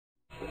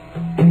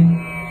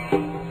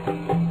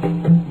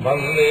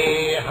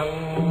Vandeham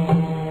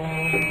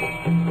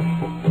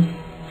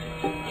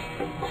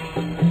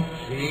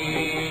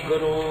Sri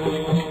Guru.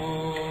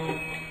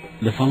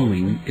 The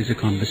following is a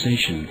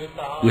conversation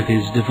with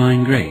His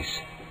Divine Grace,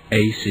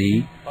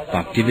 A.C.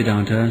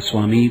 Bhaktivedanta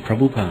Swami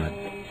Prabhupada,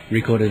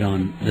 recorded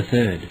on the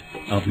 3rd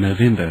of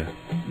November,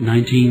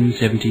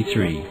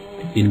 1973,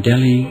 in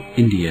Delhi,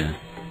 India.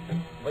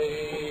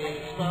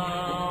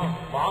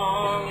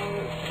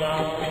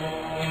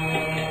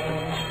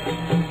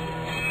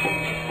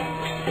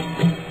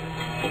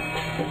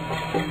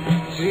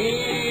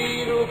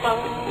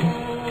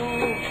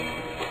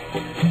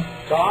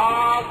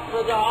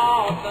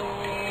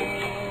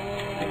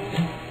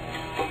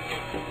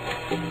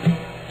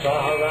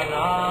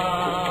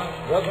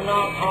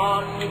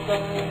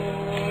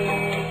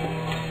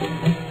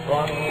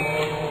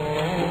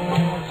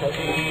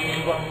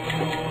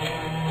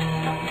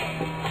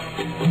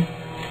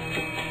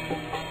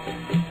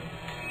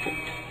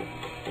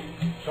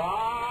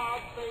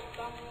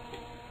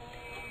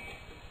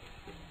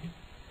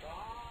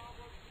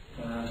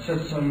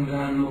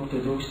 Satsangan Mukta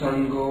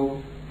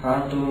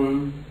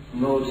Hatun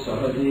Lod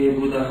Sahade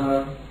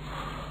Buddha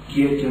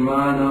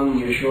Kirtimanam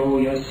Yasho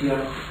Yasya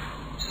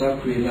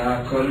Sakrida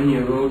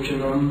Karunya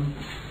Rochanam.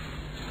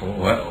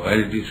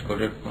 Where it is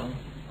quoted from?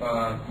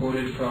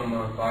 Quoted from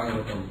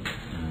Bhagavatam,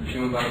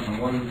 Srimad Bhagavatam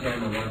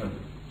 1:10-11.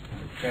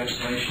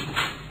 Translation.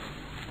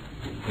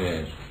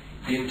 Yes.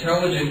 The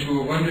intelligent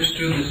who have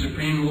understood the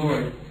Supreme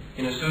Lord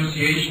in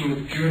association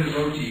with pure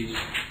devotees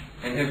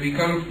and have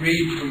become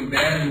freed from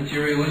bad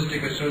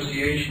materialistic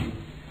association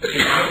can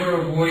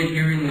never avoid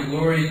hearing the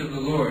glories of the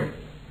Lord,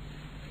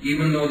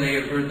 even though they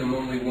have heard them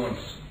only once.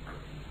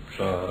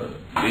 So,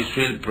 this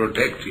will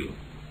protect you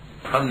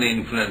from the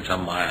influence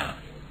of Maya.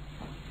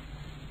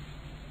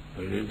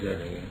 Read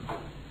that again.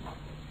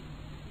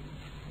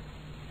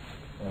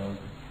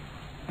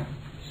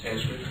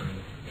 Sanskrit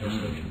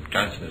translation.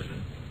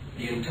 Translation.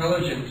 The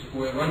intelligent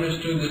who have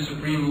understood the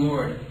Supreme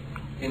Lord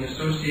in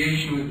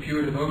association with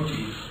pure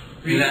devotees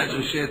will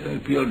associate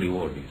with pure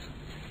devotees.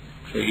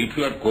 So if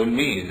you are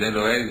Kurmis, then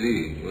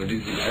what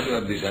is the value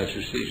of this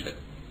association?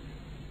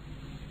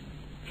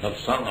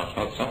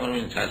 Satsanga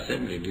means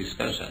assembly,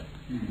 discussion.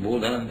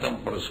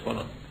 Bodhanantam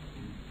paraspanam.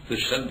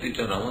 Tushyanti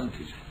cha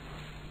ramanti cha.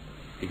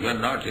 If you are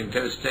not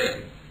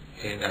interested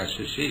in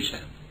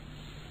association,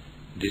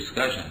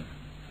 discussion,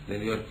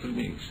 then you are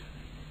Kurmis.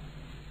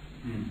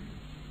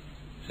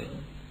 So,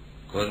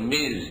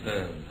 Kurmis,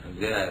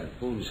 they are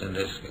fools and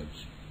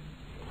rascals.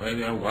 When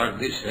you have got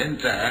this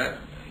center,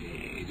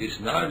 it is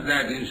not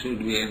that you should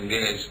be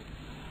engaged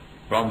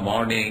from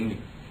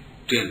morning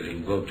till you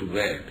go to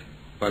bed,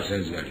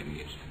 person's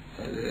gratification.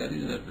 That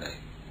is not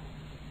life.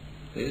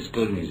 This is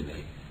Kurmi's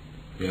life.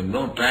 We have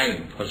no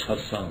time for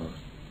satsanga,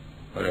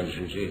 for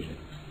association.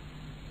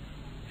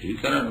 You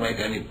cannot make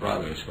any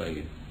progress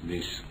by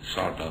this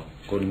sort of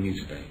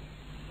Kurmi's life.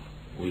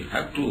 We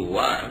have to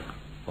work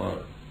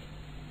for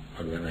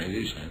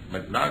organization,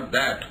 but not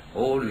that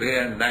whole day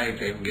and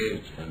night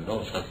engaged and no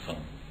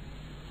satsang.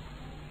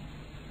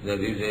 That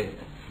is a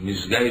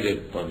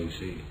misguided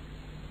policy,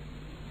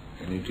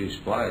 and it will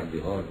spoil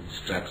the whole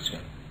structure.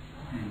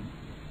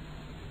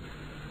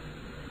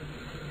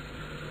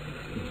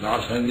 In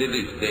Los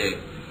Angeles, they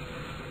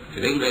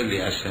regularly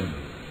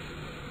assemble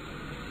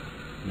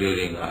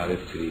during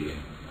RF3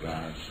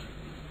 class.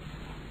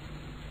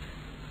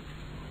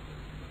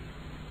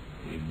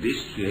 If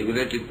this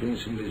regulative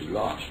principle is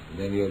lost,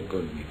 then you are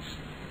Kurmis.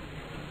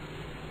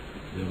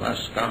 You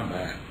must come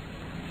back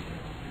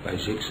by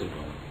 6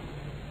 o'clock,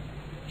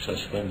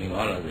 suspending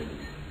all of it,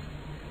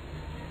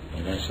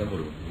 and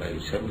assemble by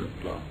 7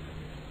 o'clock.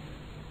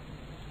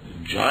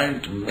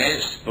 Joint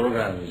mess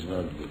program is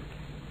not good.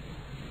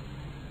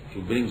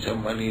 You bring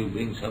some money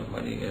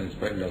and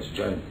spend us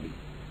jointly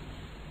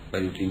by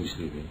eating,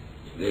 sleeping.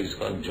 That is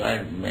called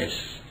joint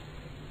mess.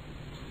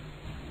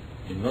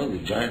 You know the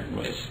joint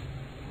mess?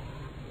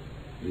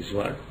 This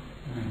what?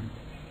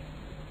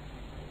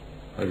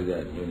 What is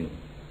that meaning?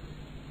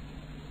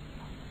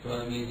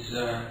 Well, it means,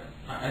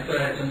 I thought it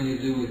had something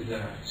to do with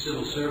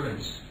civil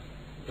servants,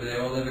 but they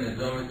all live in a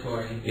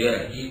dormitory,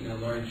 yes. They eat in a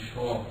large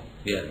hall,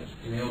 Yes.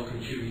 and they all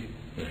contribute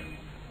Yes.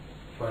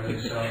 part of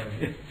the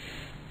salary.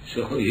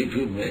 So if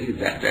you make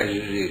that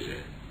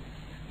association,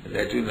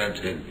 that will not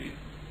help you.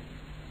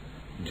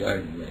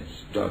 Joint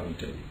mess,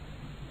 dormitory.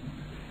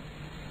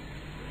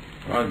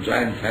 Or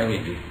joint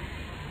family.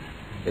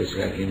 It's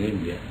like in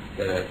India,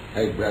 there are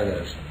 5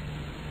 brothers.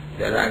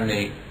 They are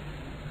running,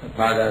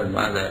 father,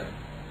 mother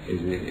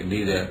is the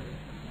leader.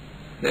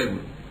 They're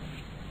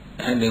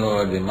handing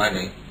over the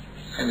money,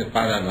 and the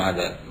father and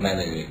mother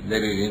managing.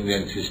 That is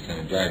Indian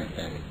system, joint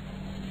family.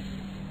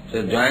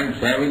 So joint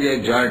family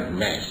or joint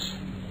mess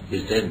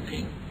is same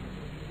thing.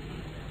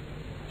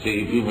 So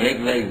if you make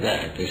like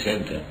that a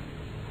center,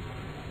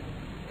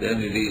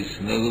 then it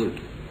is no good.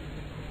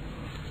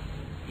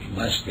 You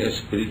must get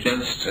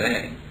spiritual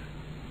strength.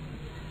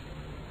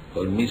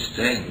 For me,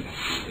 strength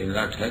will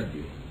not help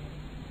you.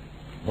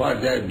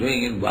 What they are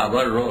doing in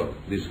Babar Road,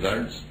 these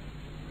girls?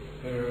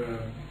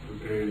 They're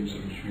preparing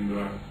some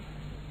Srimad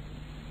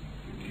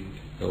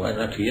So why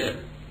not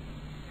here?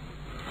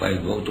 Why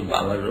go to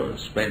Baba Road,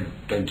 spend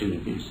 20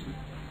 rupees?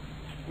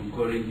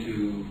 According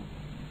to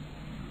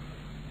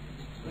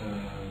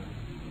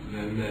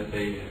them, that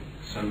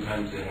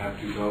sometimes they have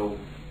to go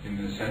in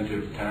the center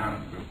of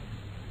town.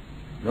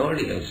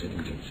 Nobody has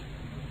anything.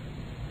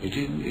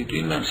 It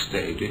will not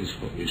stay, it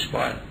will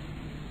spoil.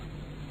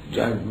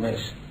 Giant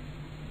mess,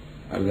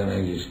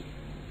 organization.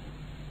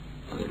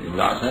 In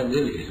Los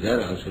Angeles, they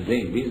are also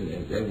doing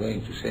business, they are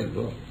going to sell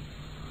gold.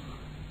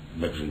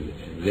 But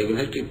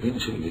regulatory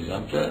principle is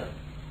observed.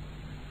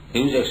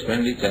 Huge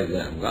expenditure they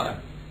have got.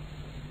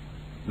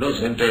 No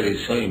center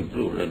is so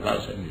improved as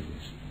Los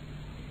Angeles.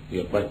 You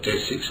have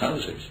purchased 6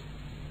 houses,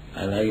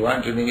 and I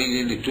want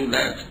immediately 2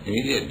 lakhs,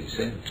 immediately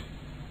sent.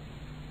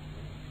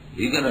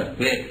 You cannot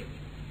pay.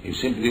 You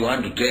simply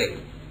want to take.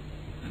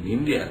 In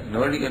India,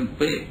 nobody can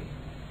pay.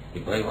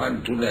 If I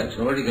want 2 lakhs,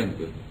 nobody can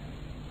pay.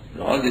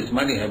 And all this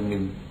money have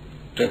been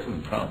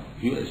taken from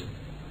US.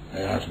 I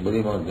asked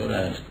Buddhimardhan,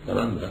 I asked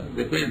Karanda,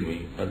 they paid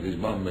me for this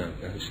Bombay,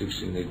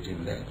 16,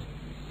 18 lakhs.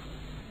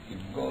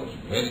 It goes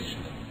very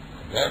slow.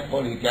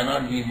 Therefore, he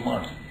cannot be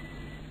immortal.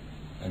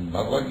 And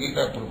Bhagavad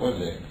Gita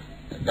proposes,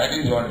 that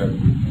is wonderful.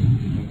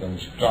 You can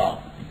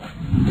stop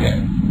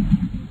death.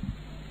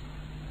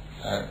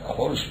 And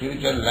whole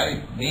spiritual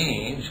life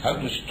means how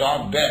to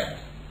stop death.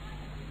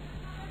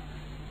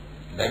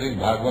 That is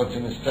Bhagavad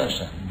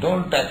instruction.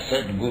 Don't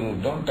accept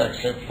Guru, don't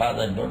accept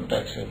Father, don't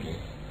accept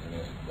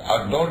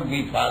or don't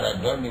be Father,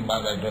 don't be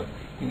Mother.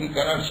 If you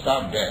cannot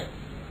stop death,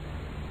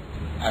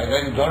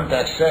 either you don't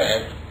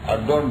accept or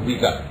don't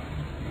become.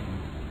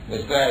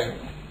 That's why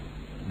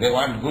they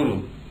want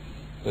Guru.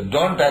 So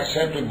don't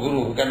accept a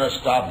Guru who cannot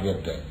stop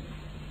your death.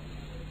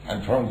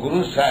 And from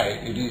Guru's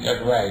side, it is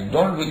advised,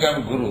 don't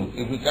become Guru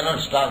if you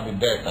cannot stop the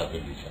death of a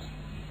disciple.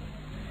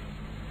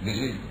 This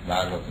is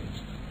Bhagavad Gita.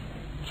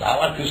 So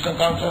our Krishna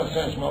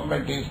consciousness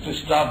movement is to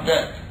stop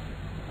death,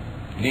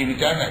 live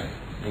eternally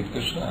with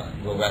Krishna,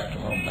 go back to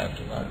home, back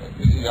to God.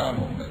 This is our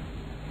movement.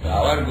 So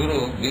our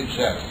Guru gives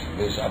us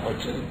this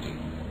opportunity.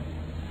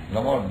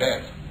 No more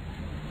death.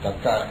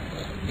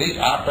 This,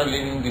 after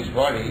leaving this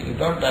body, you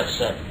don't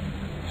accept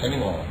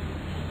anymore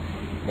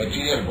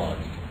material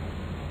body.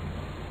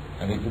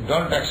 And if you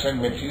don't accept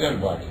material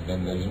body,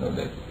 then there is no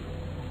death.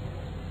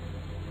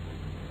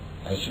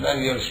 As soon as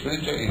you are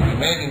spiritual, you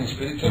remain in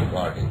spiritual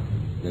body,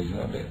 there is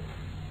no death.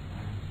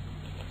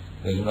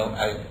 There is no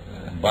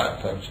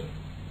birth also.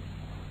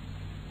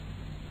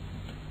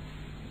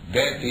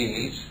 Death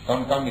is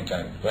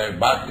concomitant, where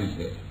birth is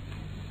there.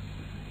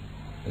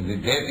 If the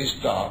death is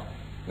stopped,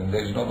 then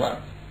there is no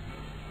birth.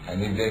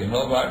 And if there is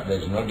no birth, there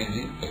is no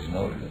disease, there is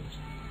no illness.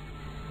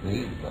 This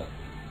is birth.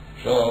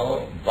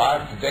 So,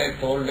 birth,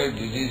 death, old age,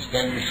 disease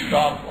can be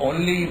stopped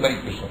only by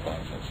Krishna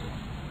consciousness.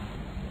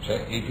 So,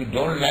 if you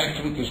don't like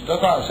to be Krishna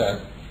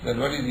conscious, then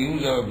what is the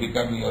use of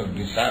becoming your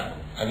disciple?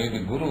 And if the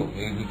Guru,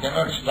 if you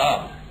cannot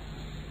stop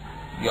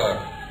your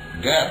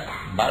death,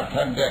 birth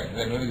and death,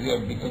 then what is your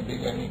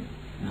becoming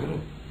Guru?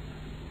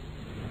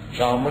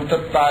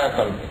 Samritattaya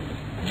kalpa.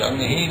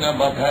 Jamhi na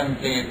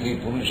badhante ti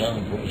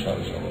purusham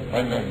purusham.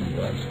 Final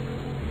verse.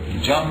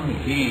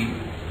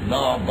 Jamhi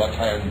na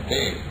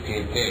badhante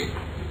ete.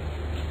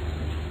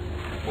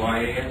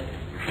 Y-A-M?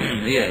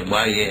 Yeah,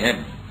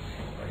 Y-A-M.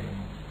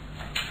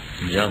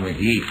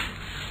 Jamhi.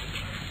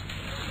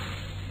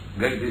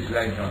 Get this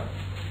line on.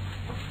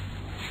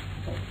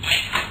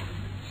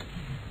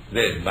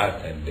 There is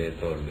birth and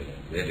death all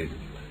there.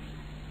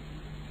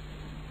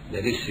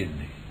 There is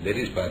Sydney. There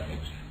is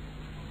Parkinson.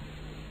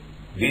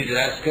 These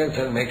rascals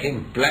are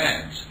making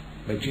plans,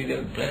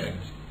 material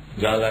plans.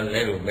 Jawaharlal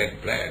Nehru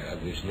make plan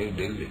of this New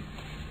Delhi.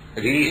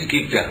 He is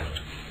kicked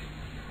out.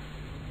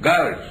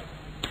 Guards.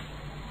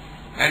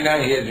 And now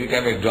he has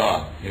become a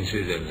dog in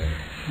Switzerland.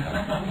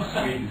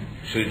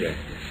 Sweden.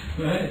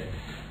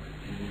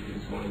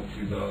 It's one of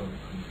 2 dogs.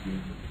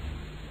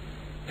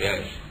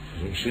 Yes.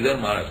 Sweden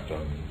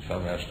Maharashtra,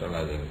 some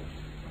astrologer.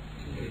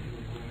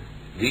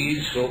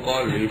 These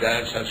so-called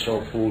leaders are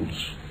so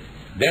fools.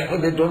 Therefore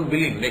they don't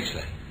believe next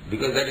life,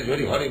 because that is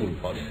very horrible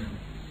for them.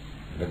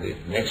 But the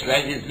next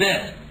life is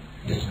there.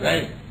 This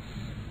life,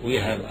 we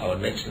have our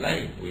next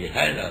life. We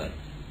had our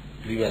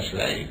previous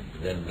life,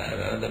 then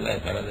another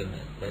life, another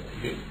life. But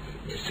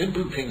the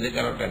simple thing they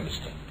cannot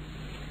understand.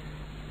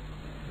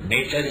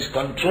 Nature is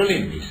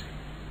controlling this.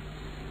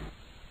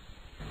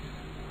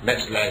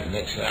 Next life,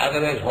 next life.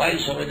 Otherwise, why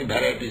so many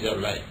varieties of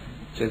life?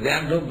 So they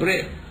have no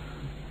brain.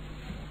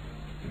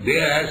 They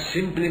are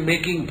simply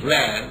making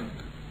plan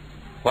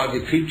for the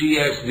 50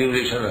 years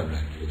duration of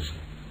life.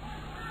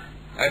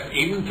 And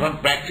even from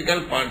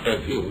practical point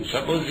of view,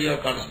 suppose you are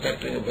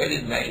constructing a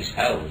very nice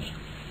house,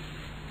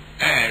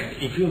 and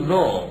if you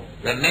know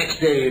the next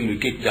day you will be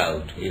kicked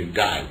out, you will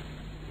die,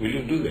 will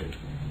you do that?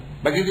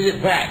 But it is a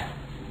fact.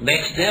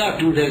 Next day or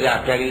 2 days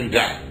after you will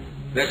die.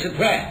 That's a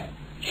fact.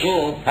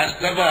 So,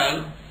 first of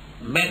all,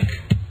 make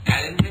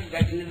arrangement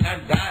that you will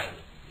not die.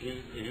 You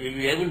will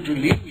be able to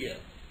live here.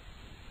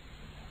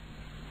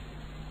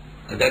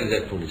 And that is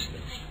a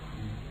foolishness.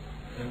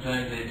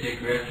 Sometimes they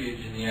take refuge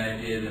in the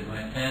idea that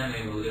my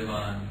family will live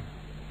on,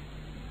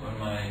 or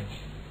my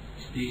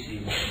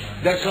species, or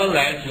my That's all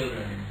right.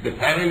 children. The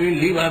family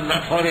will live on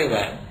not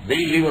forever.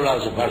 They live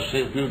also for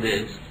a few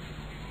days.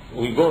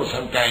 We go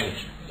sometimes,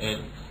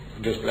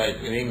 just like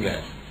in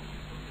England,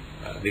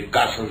 the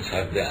castles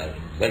are there,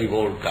 very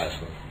old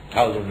castle,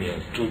 1,000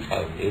 years,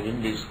 2,000,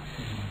 even this,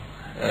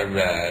 and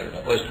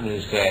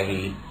Westminster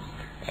Abbey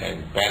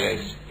and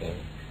Palace.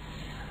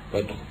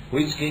 But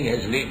which king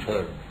has lived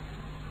for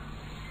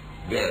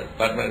there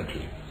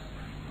permanently?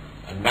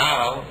 And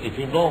now, if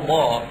you know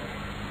more,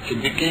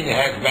 if the king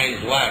has by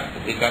his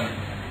word become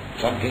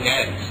something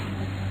else,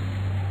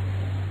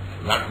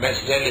 not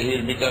necessarily he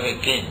will become a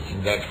king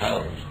in that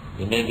house.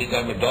 He may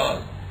become a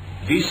dog.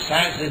 These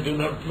science they do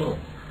not know.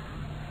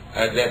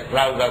 And they are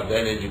proud of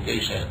their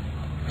education,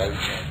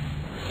 culture.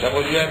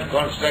 Suppose you are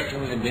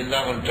constructing the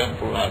Vrindavan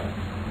temple or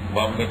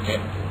Bombay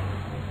temple.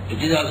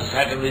 It is also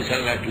certain we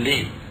shall not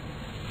live.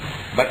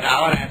 But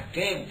our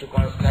attempt to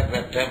construct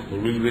that temple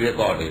will be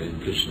recorded in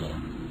Krishna.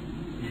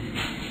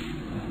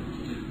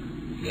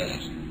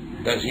 Yes.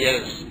 Because he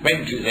has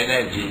spent his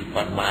energy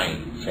for my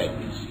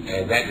service.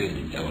 And that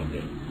is our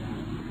doing.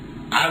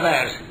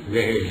 Others,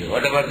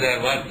 whatever they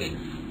are working,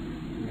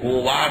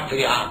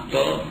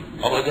 Uvatriyapta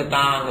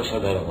avajatang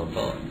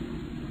sadharamata.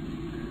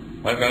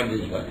 What about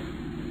this word?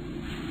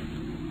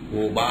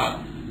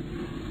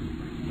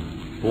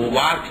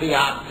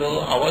 Uvatriyapta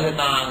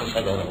avajatang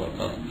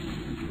sadharamata.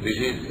 This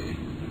is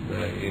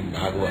in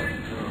Bhagavad.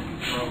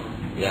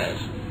 Yes.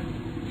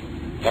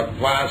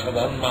 Tattva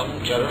sadhanmam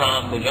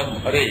charanambujam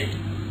hare.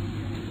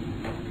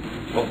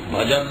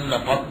 Bhajan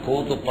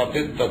napakkotu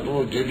patit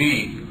tatu jadi.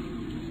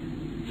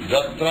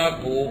 Jatra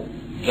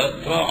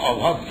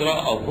abhatra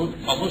abhut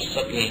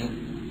amussakin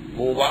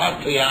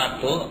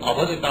uvatriyato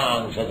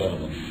avaditang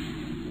sadharmam.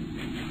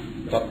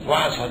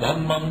 Tattva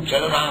sadhanmam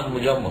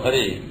charanambujam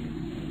hare.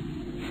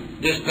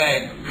 Just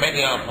like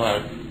many of our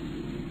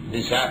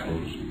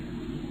disciples,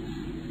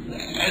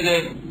 as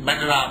a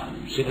matter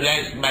of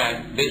civilized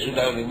man, they should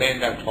have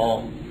remained at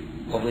home,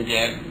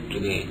 obedient to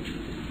the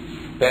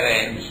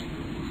parents,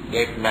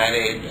 get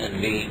married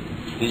and live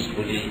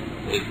peacefully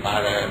with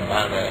father and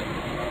mother.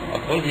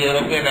 Of course, the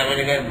European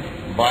American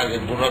boys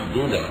do not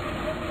do that,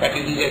 but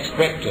it is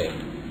expected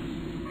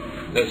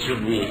that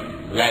should be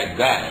like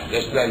that,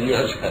 just like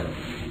yourself.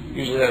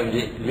 You should have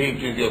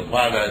lived with your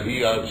father,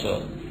 he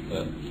also.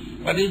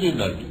 But he did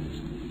not do this.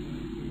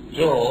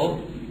 So,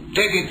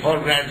 take it for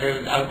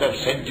granted, out of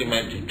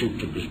sentiment he took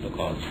to Krishna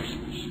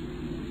consciousness.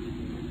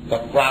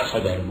 Tattva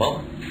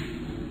sadharmam,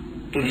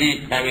 to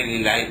lead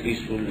family life,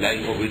 peaceful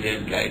life,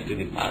 obedient life to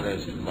the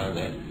fathers and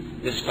mothers.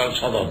 This is called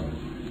sadharma.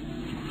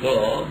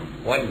 So,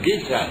 one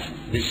gives us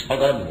this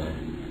sadharma,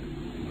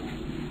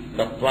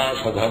 tattva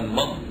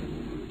sadharmam,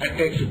 and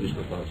takes to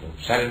Krishna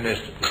consciousness, surrenders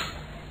to Krishna.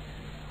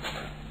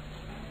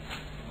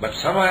 But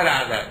somewhere or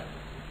other,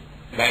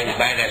 by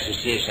bad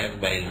association,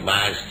 by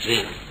mass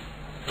trip,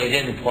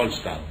 again it falls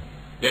down.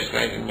 Just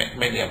like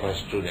many of our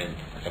students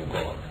have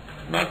gone.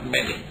 Not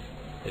many,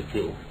 a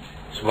few.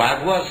 So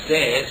Bhagavad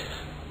says,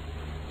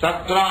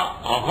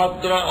 Tatra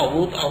abhadra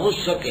avut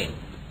avussakim.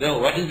 Now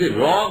what is the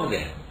wrong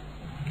there?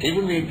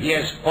 Even if he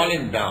has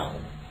fallen down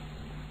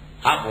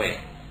halfway,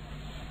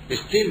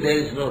 still there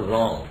is no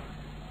wrong.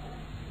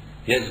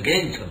 He has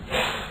gained something.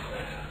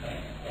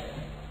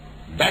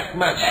 That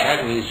much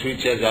service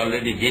which he has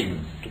already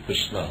given to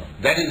Krishna,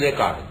 that is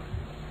recorded.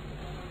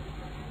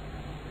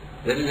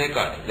 That is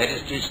recorded. That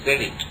is to his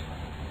credit.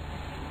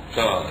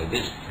 So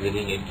this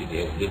living entity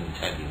has given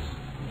service.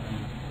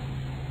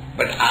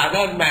 But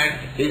other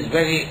man, he is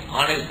very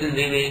honestly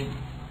living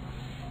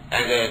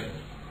as a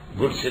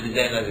good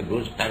citizen, as a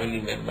good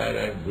family member,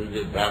 and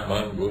good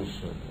Brahman, good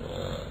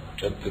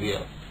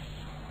Kshatriya.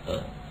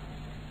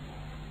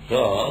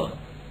 So,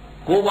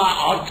 Kuva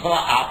Artha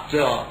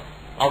Apta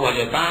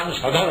Avajatan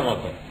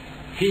Sadharmata.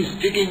 He is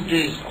sticking to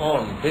his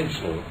own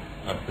principle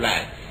of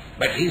life.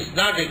 But he is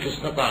not a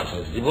Krishna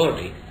conscious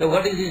devotee. So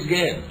what is his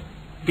gain?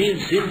 He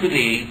will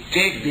simply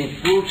take the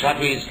fruits of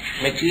his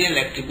material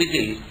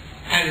activities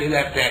and he will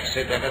have to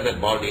accept another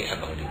body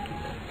according to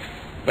that.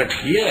 But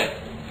here,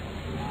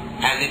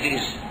 as it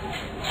is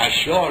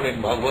assured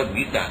in Bhagavad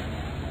Gita,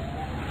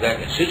 that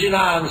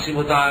Sujinam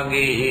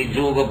Simutangehi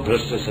Yoga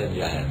Bhrasta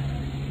Sanjaya.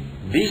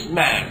 This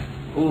man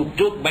who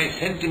took by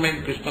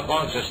sentiment Krishna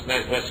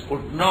consciousness but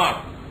could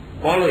not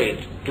follow it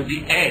to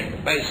the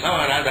end, by some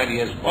or other he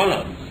has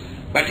followed.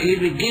 But he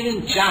will be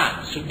given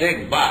chance to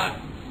take birth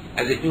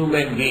as a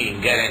human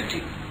being,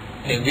 guaranteed,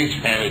 in this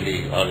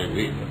family or in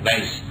this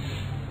nice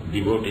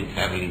devoted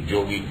family,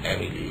 yogi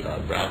family or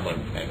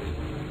Brahman family.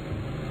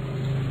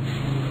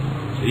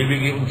 So he will be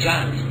given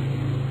chance.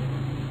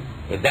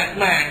 But that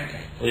man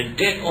will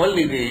take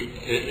only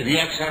the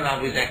reaction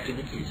of his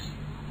activities.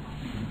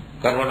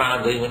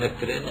 Karmana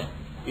daivanyatrena.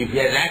 If he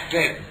has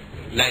acted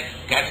like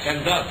cats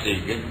and dogs, he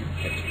will get it.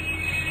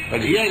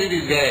 But here it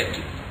is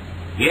guaranteed.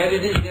 Here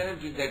it is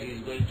guaranteed that he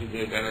is going to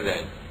get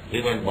another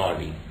human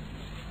body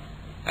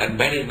and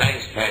very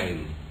nice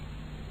family.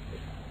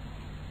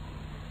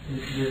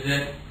 Does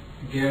that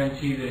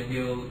guarantee that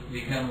he'll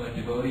become a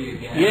devotee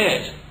again?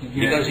 Yes,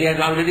 because he has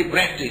already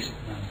practiced.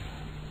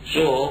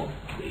 So,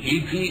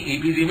 if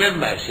he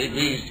remembers, if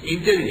he is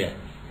intelligent,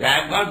 that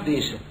I have got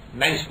this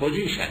nice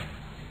position,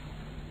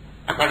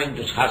 according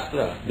to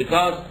Shastra,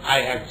 because I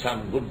had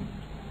some good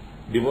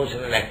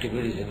devotional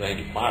activities in my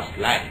past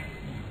life.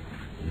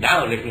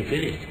 Now let me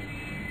finish.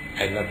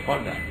 I have not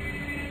further.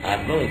 I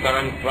have no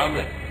economic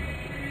problem.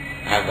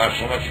 I have got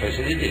so much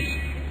facilities.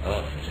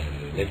 Oh,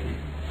 let me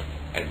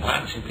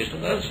advance in Krishna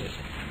consciousness.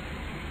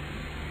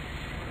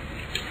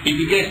 If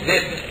he gets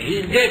that, he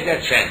will get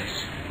that sense.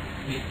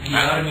 He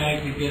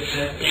automatically gets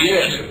that?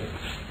 Yes.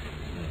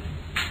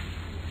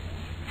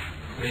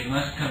 But he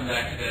must come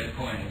back to that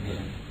point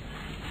again.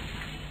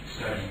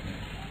 Starting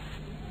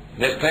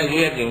there. That's why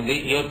we are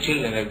giving your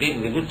children are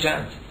giving the good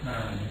chance.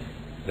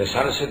 The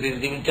Saraswati is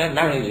giving chant.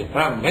 Now he is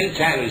from very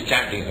child is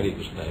chanting Hare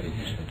Krishna, Hare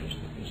Krishna,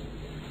 Krishna Krishna.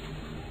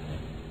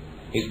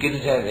 He is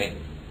criticizing.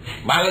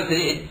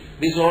 Malatri,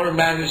 this old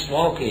man is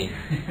smoking.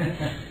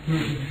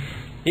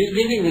 He is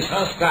giving the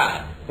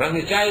sanskar from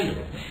the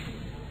childhood.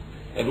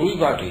 And we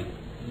got it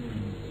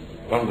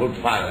from good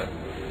father.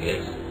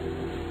 Yes.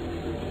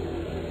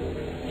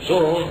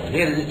 So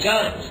here is a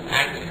chance.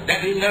 And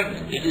that is not,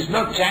 it is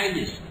not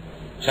childish.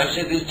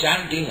 Saraswati is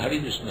chanting Hare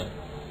Krishna.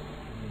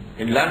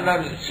 In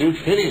London, she would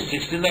finish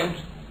 60 names.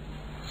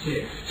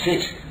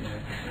 6.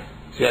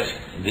 Yes,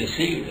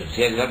 she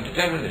has got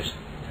determination.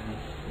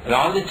 And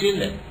all the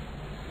children.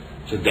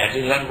 So that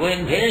is not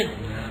going vain.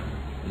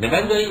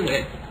 Never going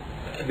vain.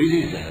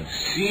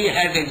 She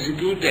had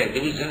executed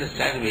devotional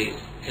service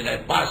in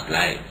her past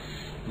life.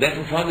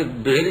 That from the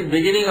very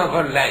beginning of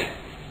her life,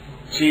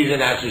 she is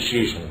an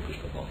association of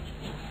Krishna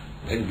consciousness.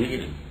 Very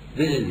beginning.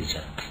 This is the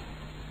chance.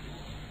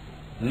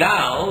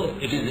 Now,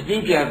 it is the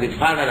duty of the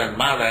father and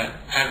mother,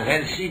 and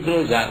when she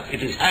grows up,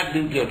 it is her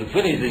duty to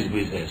finish this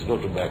business, go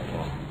to back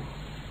home.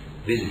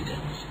 This is it.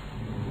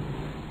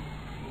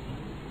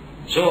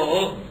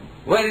 So,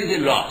 where is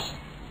the loss?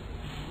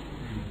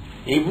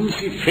 If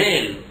she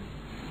failed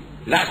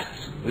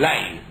last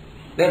life,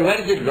 then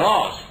where is the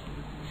loss?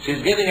 She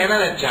is getting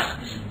another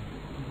chance.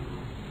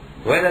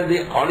 Whereas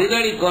the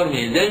ordinary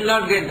karmis, they will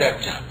not get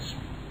that chance.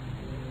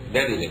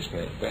 That is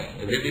explained.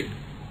 Read it.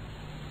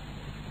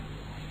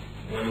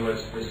 One who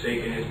has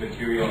forsaken his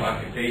material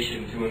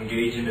occupation to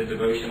engage in the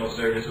devotional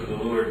service of the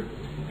Lord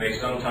may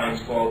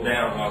sometimes fall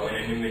down while in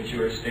an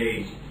immature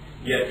stage,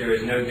 yet there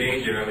is no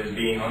danger of his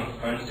being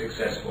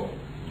unsuccessful.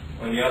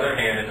 On the other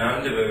hand, a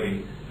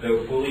non-devotee,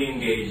 though fully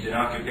engaged in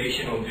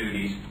occupational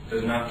duties,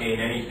 does not gain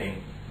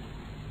anything.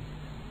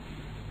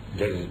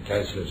 That is the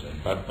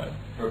translation.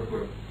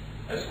 Purport.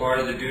 As far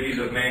as the duties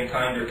of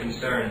mankind are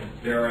concerned,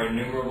 there are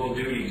innumerable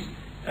duties.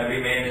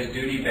 Every man is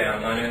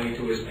duty-bound not only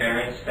to his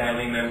parents,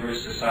 family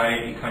members,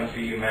 society,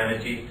 country,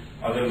 humanity,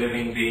 other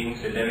living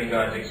beings, the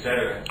demigods,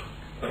 etc.,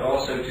 but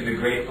also to the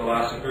great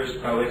philosophers,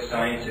 poets,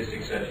 scientists,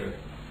 etc.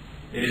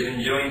 It is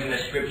enjoined in the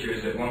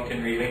scriptures that one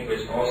can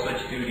relinquish all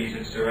such duties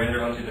and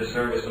surrender unto the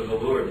service of the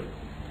Lord.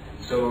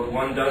 So if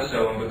one does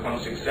so and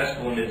becomes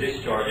successful in the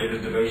discharge of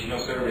his devotional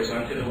service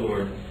unto the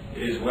Lord,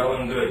 it is well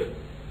and good.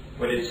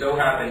 But it so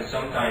happens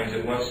sometimes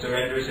that one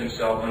surrenders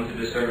himself unto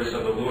the service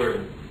of the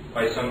Lord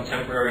by some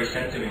temporary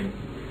sentiment,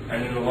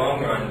 and in the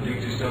long run, due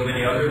to so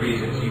many other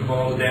reasons, he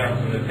falls down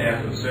from the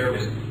path of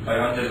service by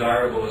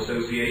undesirable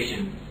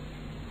association.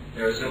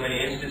 There are so many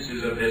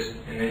instances of this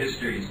in the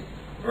histories.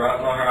 Bharat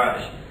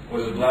Maharaj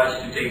was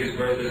obliged to take his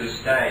birth as a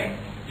stag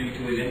due to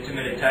his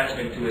intimate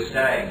attachment to a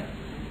stag.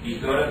 He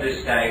thought of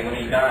this stag when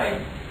he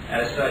died.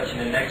 As such, in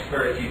the next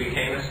birth he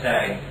became a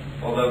stag,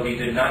 although he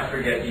did not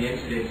forget the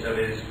incidents of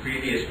his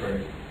previous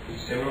birth.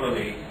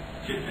 Similarly,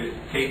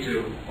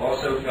 Ketu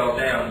also fell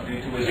down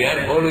due to his... We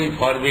are wholly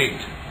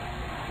forbid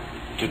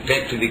to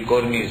take to the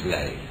Kurmi's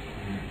life.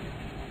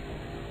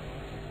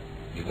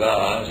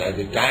 Because at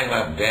the time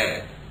of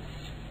death,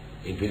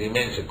 if he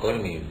remains a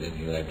Kurmi, then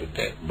you have to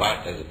take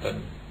birth as a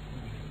Kurmi.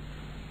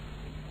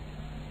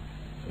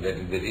 That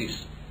is the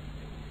reason.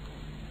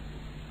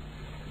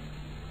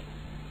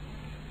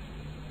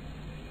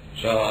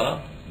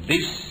 So,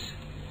 this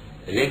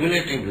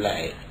regulative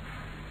life,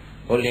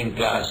 holding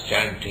class,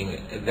 chanting,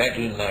 that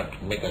will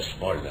not make us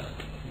fall down.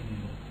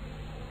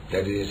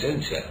 That is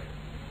essential.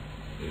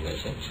 It is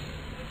essential.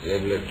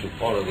 To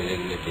follow the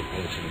regulative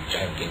principle,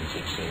 chanting,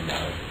 sitting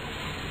down,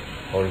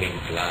 holding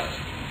class.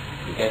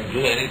 You can do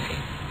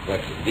anything,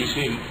 but this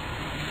will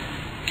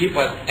keep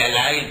us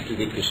alive to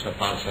the Krishna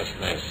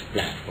consciousness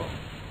platform.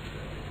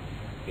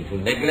 If you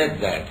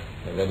neglect that,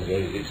 then there is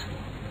very risky.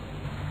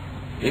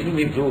 Even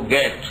if you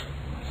get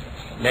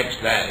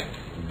next life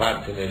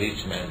birth in a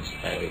rich man's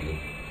family,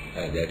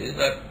 that is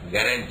not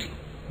guarantee.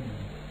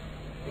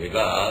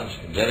 Because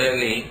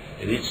generally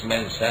rich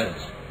men's sons,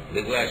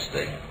 they go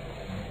astray.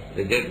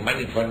 They get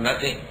money for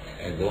nothing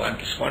and they want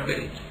to squander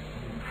it.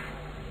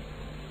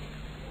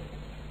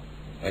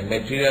 And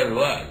material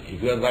world,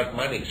 if you have got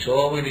money,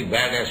 so many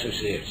bad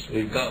associates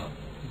will come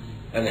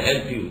and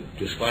help you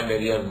to squander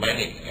your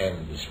money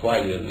and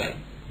spoil your life.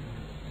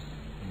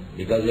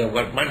 Because you have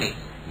got money,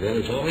 there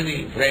are so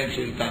many friends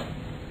will come.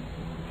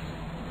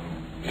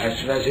 As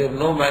soon as you have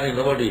no money,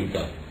 nobody will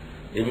come.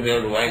 Even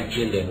your wife,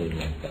 children will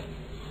not come.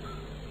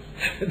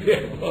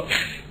 Therefore,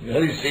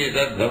 Hari says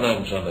that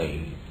Dhanam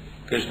Sanahi.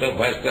 Krishna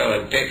first of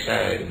all takes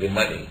away the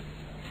money,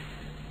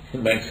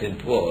 makes him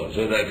poor,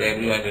 so that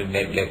everyone will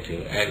neglect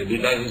him. And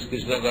because he's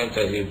Krishna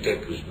conscious, he will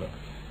take Krishna.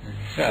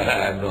 I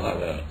have no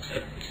other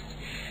answer.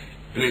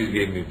 Please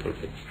give me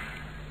protection.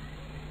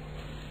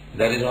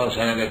 That is also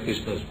another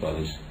Krishna's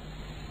policy.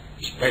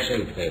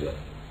 Special favor.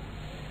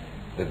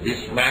 That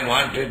this man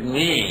wanted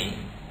me,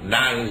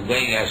 now he is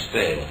going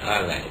astray.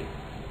 All right.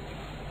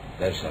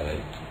 That's all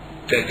right.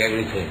 Take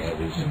everything of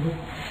his.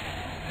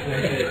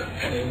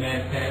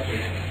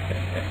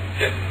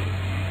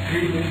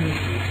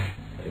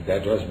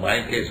 That was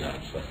my case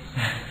also.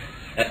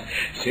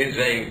 Since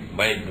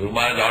my Guru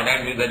Maharaj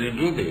ordered me that you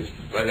do this,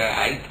 but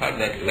I thought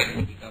that let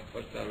me become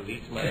first of all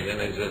rich man, then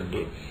I shall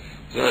do.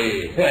 So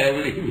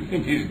every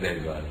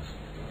business was.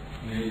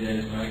 Maybe that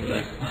is my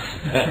case.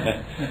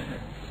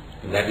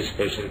 That is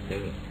special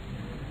favor.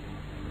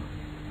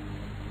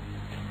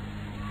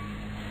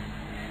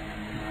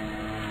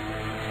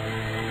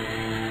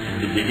 In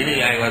the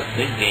beginning I was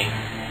thinking,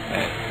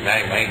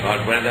 like my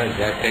godbrothers,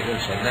 they have taken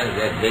sannyas,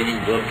 they are begging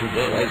door to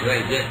door. I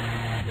said,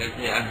 let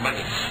me have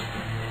money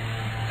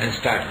and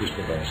start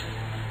Krishna consciousness.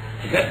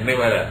 That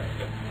never happened.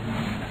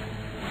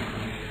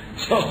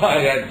 So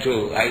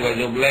I was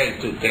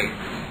obliged to take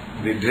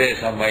the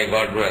dress of my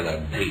godbrother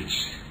and preach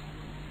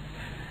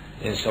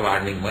instead of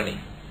earning money.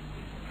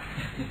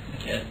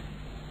 Yeah.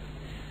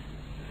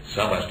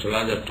 Some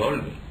astrologer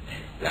told me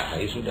that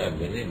I should have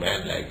been a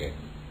man like a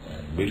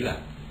Birla.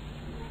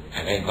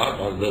 And I got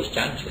all those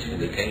chances in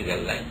the chemical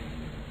line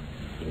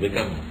to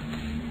become.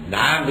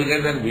 Now I'm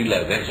bigger than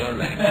Birla, that's all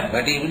right.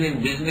 But even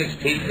in business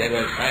field they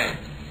were fine.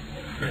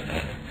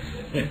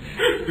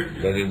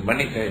 But in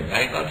money field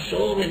I got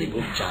so many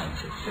good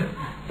chances.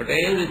 But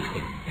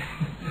everything.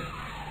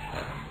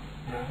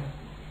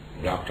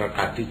 Dr.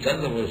 Kartik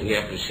Chandra was he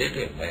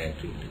appreciated my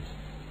activities.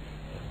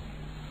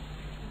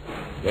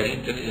 Very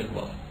intelligent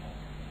boy.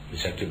 He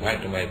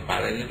certified to my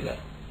father-in-law.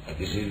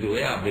 This is the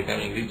way of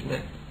becoming rich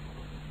man.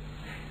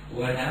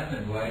 What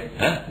happened?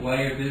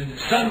 Why your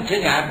business?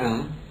 Something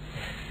happened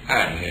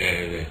and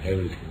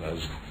everything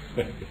was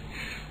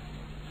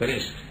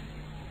finished.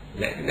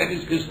 That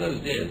is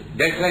Krishna's deal.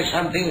 That's why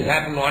something has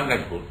happened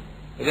wonderful.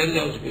 That is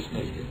also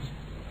Krishna's deal.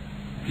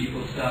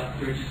 People stopped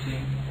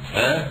purchasing?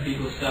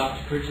 People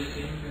stopped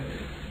purchasing?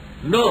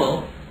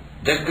 No,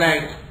 just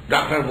like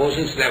Dr.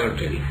 Bose's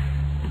laboratory.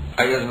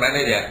 I was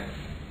manager,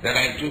 then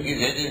I took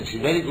his agency,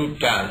 very good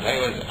chance. I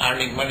was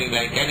earning money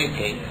like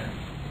anything.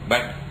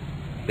 But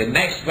the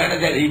next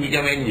manager, he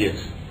became envious.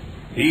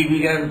 He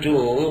began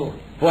to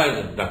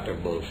poison Dr.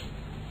 Bose,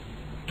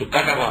 to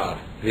cut off our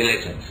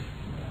relations.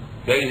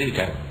 Very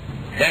little.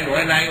 Then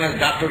when I was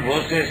Dr.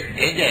 Bose's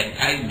agent,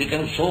 I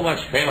became so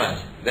much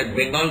famous that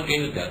Bengal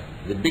Chemical,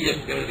 the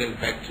biggest chemical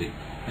factory,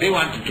 they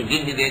wanted to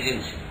give me the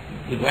agency.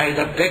 If I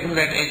had taken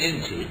that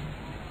agency,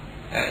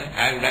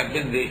 I would have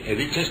been the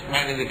richest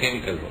man in the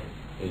chemical world.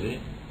 You see?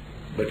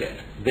 But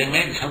they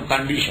made some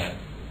condition.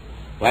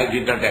 Why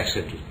did not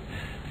accept it?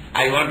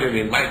 I wanted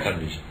in my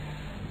condition.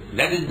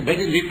 That is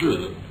very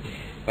little,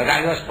 but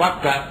I was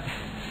puffed up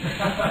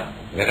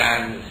that I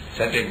am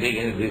such a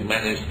big, this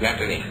man is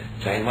flattering,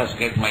 so I must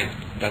get my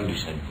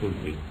condition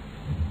fulfilled.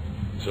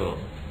 So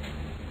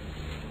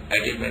I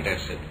did not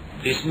accept.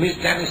 This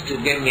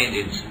misunderstood gave me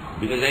agency,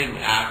 because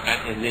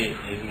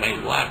in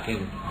my work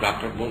in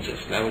Dr.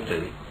 Bose's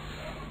laboratory,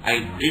 I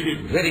did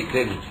it very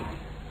creditably.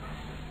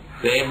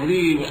 So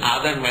every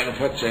other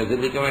manufacturer, they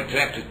become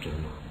attracted to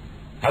me.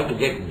 How to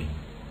get me?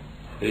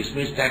 The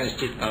Smith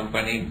Steel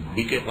Company,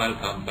 BK Pal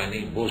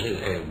Company, Bose's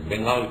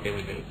Bengal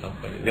Chemical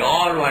Company, they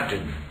all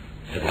wanted me.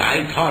 And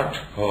I thought,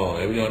 oh,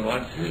 everyone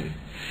wants me.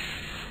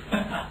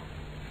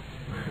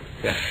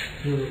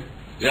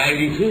 So I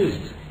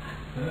refused.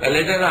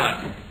 Later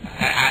on,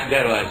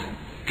 there was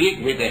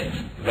clique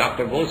between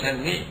Dr. Bose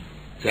and me.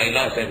 So I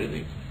lost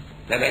everything.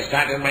 Then I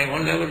started my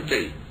own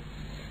laboratory.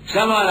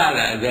 Somehow or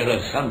other, there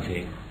was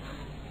something.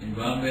 In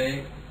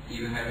Bombay,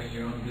 you having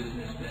your own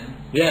business then?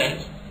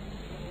 Yes.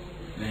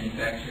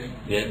 Manufacturing?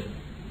 Yes.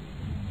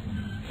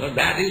 So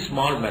that is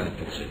small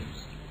manufacturing.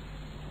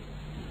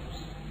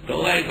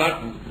 So I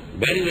got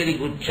very, very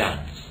good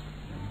chance.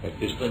 But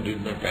Krishna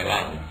did not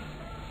allow me.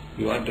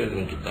 He wanted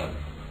me to come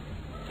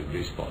to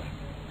this point.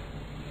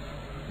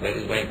 That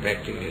is my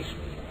practical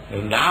experience.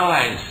 And now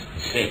I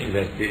say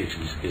that this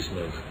is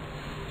Krishna's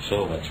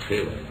so much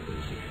favor.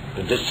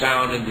 The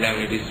sound and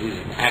gravity is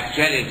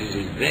actually it is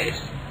his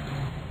grace.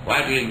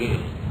 What will we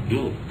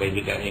do by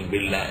becoming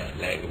Birla,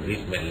 like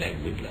rich man like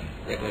Birla?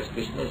 That was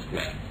Krishna's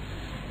plan.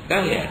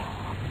 Come here,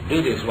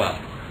 do this work.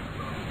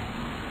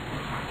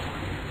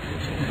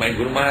 My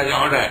Guru Maharaj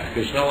ordered,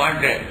 Krishna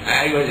wanted,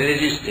 I was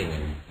resisting.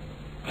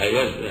 I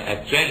was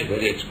actually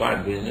very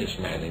expert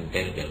businessman in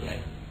chemical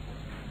line.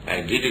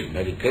 I did it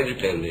very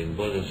creditably in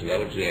Bose's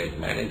laboratory as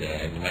manager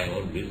and my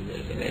own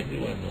business, and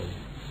everyone knows.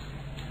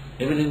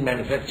 Even in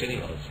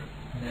manufacturing also.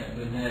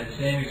 But in that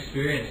same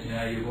experience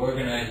now, you've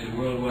organized a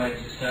worldwide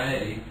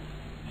society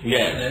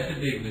Yes. That's a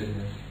big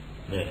business.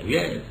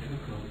 Yes.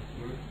 Difficult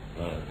work.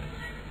 Uh,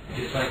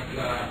 Just like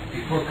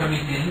before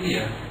coming to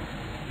India,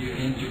 you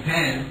in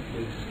Japan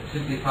with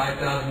simply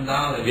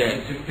 $5,000,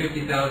 Yes. you took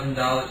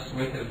 $50,000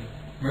 worth of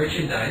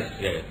merchandise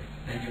yes.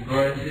 and you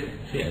brought it,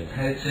 Yes.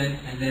 had it sent,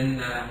 and then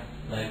Yes.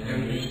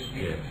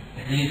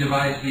 and then you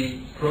devised the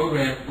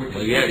program for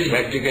Well, yes, distributing.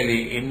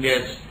 practically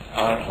India's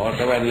or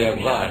whatever we have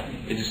got,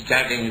 it is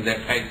starting with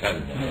that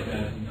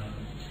 $5,000.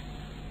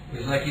 It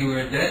was like you were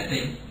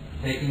investing,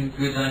 taking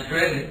goods on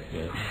credit,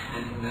 Yes.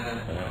 and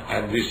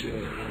And this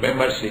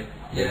membership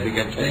that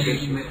becomes then you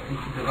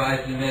successful.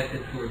 devised the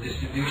method for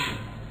distribution.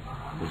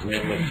 This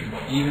membership.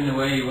 Even the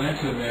way you went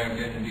to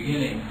America in the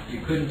beginning,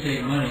 you couldn't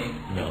take money,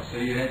 No. so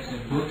you had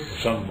some books.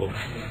 Some book.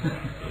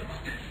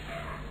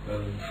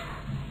 Well,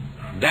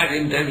 That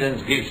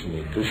intelligence gives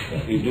me,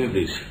 Krishna, you do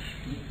this.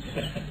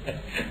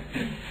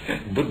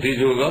 Buddhi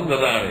yogam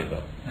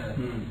dadamita.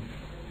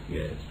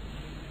 Yes.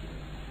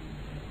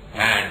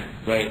 And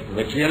by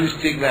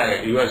materialistic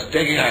life, you are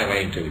taking our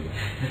interview.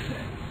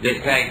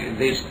 Just like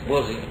this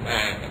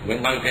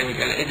Bengal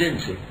Chemical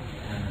Agency.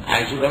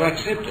 I should have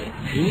accepted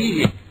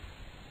immediately.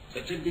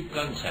 Such a big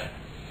concern.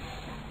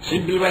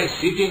 Simply by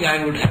sitting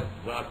I would have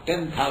got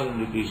 10,000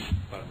 rupees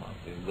per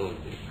month in those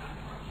days.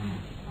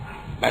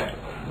 But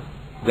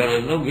there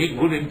was no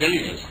good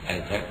intelligence.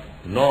 I thought,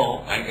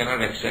 no, I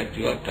cannot accept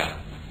your term.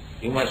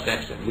 You must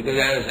accept. Because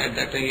I was at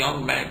that a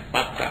young man,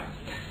 puffed up,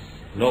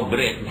 no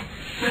brain,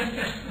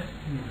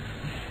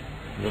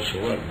 no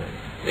soul.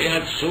 They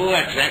are so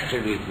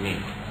attracted with me.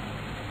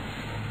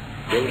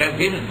 They would have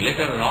given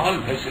later on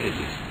all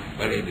facilities,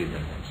 but I did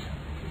not.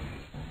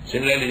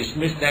 Similarly,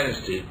 Smith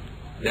Dynasty,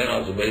 they are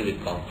also very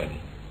big company.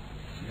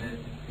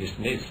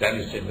 Smith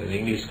Dynasty is an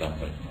English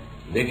company.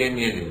 They gave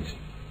me agency.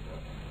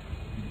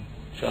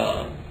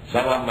 So,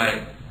 some of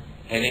my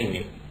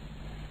enemy,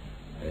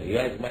 he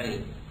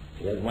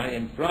was my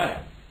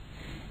employer.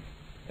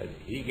 But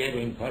he gave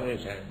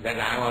information that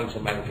I am also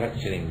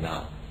manufacturing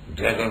now,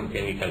 Dragon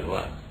Chemical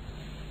Work.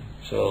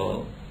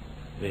 So,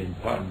 they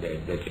informed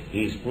them that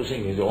he is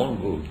pushing his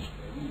own goods,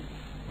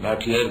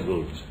 not your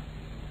goods.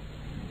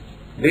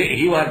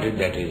 He wanted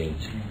that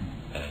agency.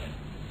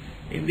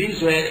 In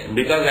this way,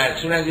 because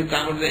as soon as you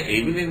come to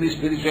even in the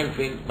spiritual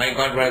field, my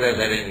God brothers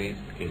are enemies.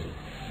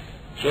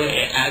 So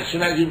as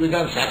soon as you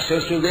become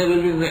successful, there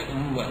will be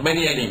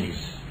many enemies.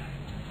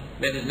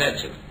 That is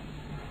natural.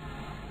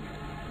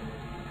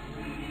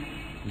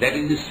 That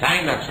is the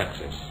sign of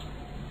success.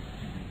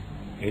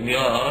 In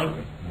your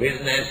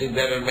business, if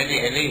there are many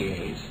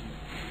enemies,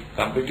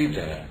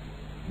 competitors,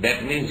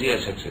 that means you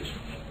are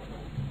successful.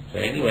 So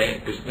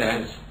anyway, Krishna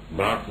has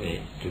brought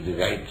me to the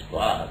right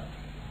path.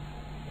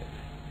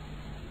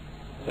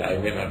 So I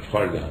may not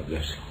fall down,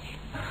 that's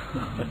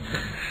all.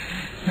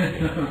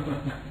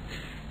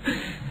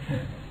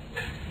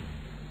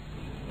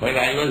 When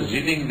I was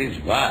reading this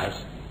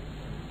verse,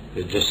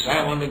 the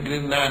Jasavana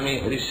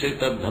Grindami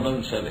Hariseta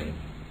Dhanam Sadai,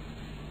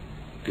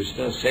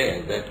 Krishna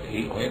said that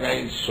when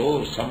I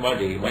show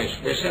somebody my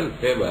special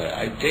favor,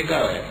 I take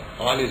away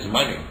all his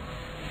money,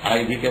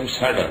 I become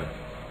sadder.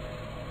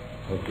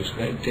 Oh,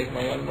 Krishna, I take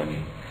my own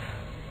money.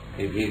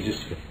 If he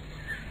just...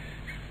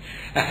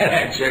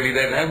 Actually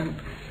that happened.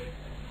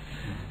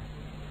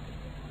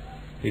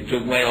 He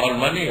took my all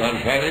money, all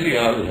family,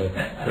 all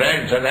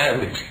friends and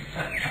everything.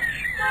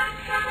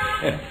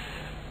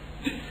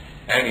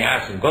 And he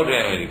asked him, go to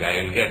America,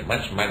 I will get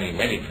much money,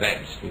 many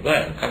friends. You go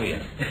ahead, come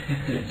here.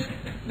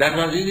 That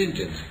was his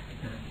intention.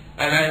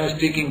 And I was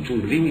taking to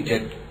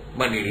limited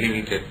money,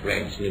 limited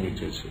friends,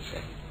 limited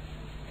society.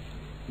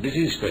 This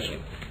is special.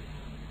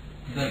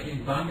 Like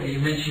in Bombay, you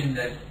mentioned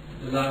that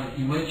along with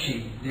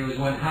Imuchi, there was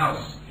one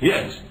house.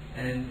 Yes.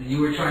 And you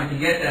were trying to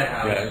get that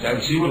house. Yes,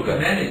 and she you were took her.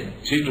 prevented.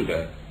 She took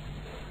her.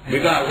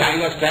 Because I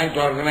was trying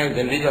to organize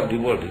the League of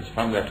Devotees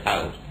from that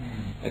house.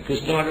 And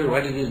Krishna wondered,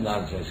 what is this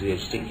nonsense? You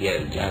stick here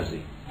in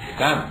Jhansi.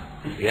 Come,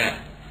 yeah,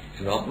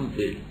 an open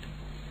field.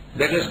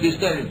 That was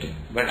Krishna's intent.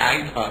 But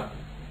I thought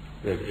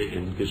that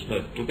even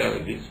Krishna took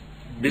away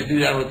this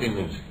is everything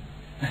music.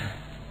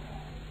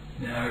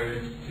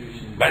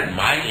 But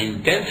my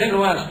intention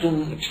was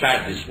to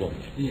start this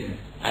movement. Yeah.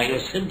 I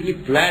was simply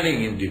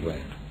planning in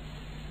divine.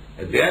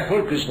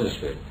 Therefore Krishna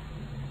spoke.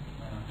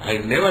 I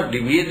never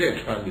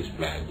deviated from this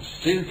plan.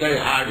 Since I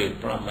heard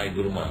it from my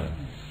Guru Maharaj,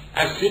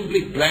 I was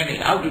simply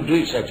planning how to do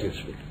it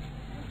successfully.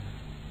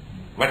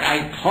 But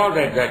I thought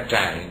at that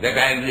time that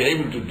I will be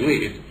able to do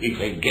it if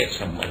I get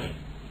some money.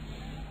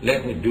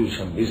 Let me do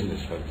some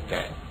business for the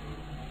time.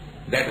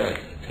 That was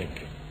the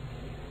thinking.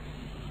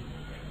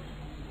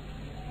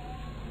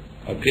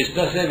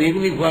 Krishna said,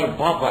 even if you are a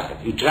pauper,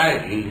 you try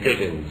it, you will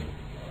get everything.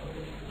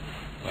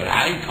 But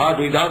I thought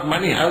without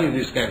money, how is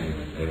this can be?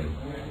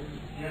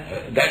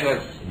 That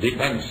was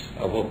difference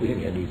of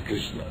opinion with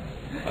Krishna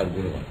or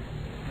Guru Maharaj.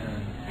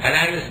 And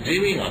I was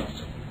dreaming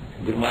also.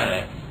 Guru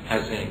Maharaj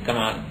was saying, come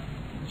on.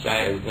 So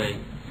I was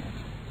going.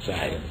 So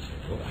I said,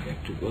 oh, I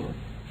have to go.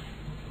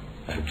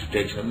 I have to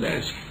take some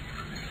rest.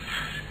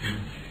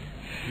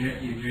 You're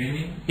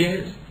dreaming?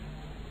 Yes.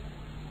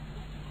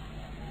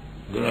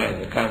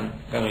 Guru, come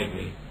with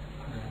me.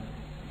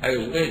 I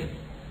was going.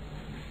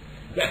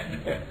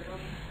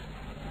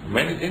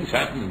 Many things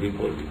happened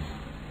before this.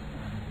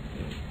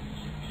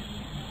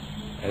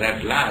 And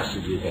at last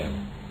it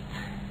became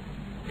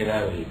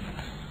very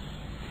fast.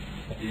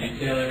 Did you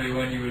tell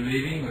everyone you were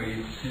leaving, or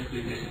you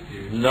simply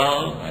disappeared?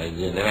 No, I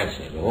never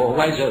said. Oh,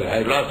 why so? I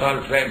lost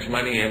all friends,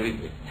 money,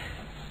 everything.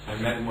 I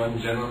met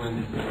one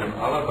gentleman from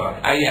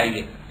Allahabad.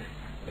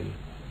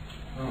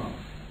 Oh.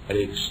 But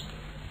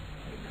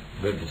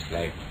it's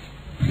like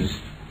this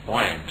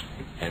point,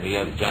 and we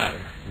have done,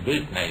 do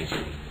it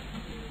nicely.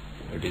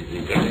 It is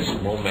the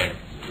greatest moment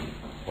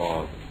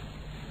for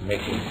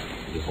making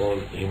the whole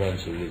human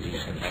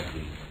civilization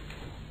happy.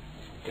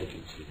 Take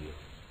it seriously.